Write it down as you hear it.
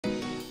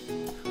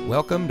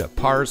Welcome to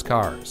Parr's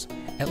Cars,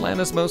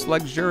 Atlanta's most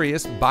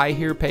luxurious buy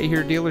here, pay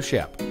here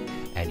dealership.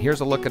 And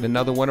here's a look at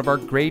another one of our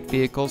great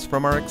vehicles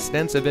from our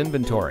extensive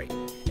inventory,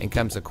 and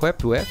comes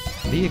equipped with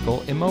vehicle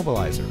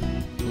immobilizer,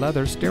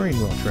 leather steering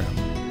wheel trim,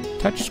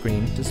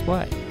 touchscreen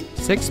display,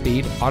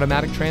 6-speed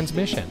automatic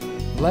transmission,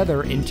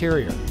 leather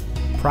interior,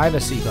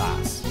 privacy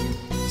glass,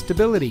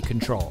 stability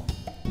control,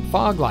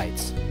 fog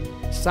lights,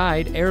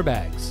 side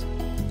airbags,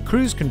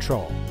 cruise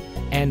control,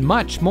 and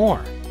much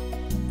more.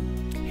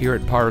 Here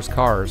at Parr's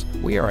Cars,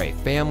 we are a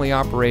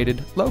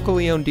family-operated,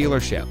 locally owned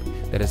dealership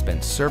that has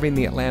been serving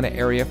the Atlanta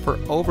area for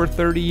over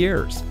 30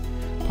 years.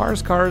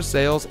 Parr's Cars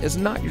Sales is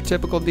not your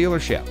typical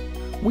dealership.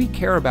 We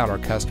care about our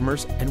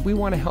customers, and we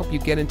want to help you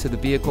get into the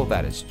vehicle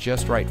that is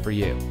just right for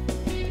you.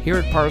 Here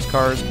at Parr's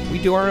Cars,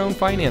 we do our own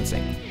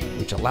financing,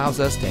 which allows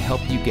us to help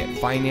you get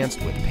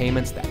financed with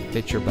payments that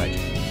fit your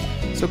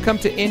budget. So come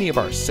to any of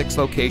our 6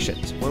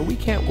 locations, where we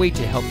can't wait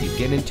to help you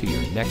get into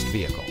your next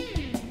vehicle.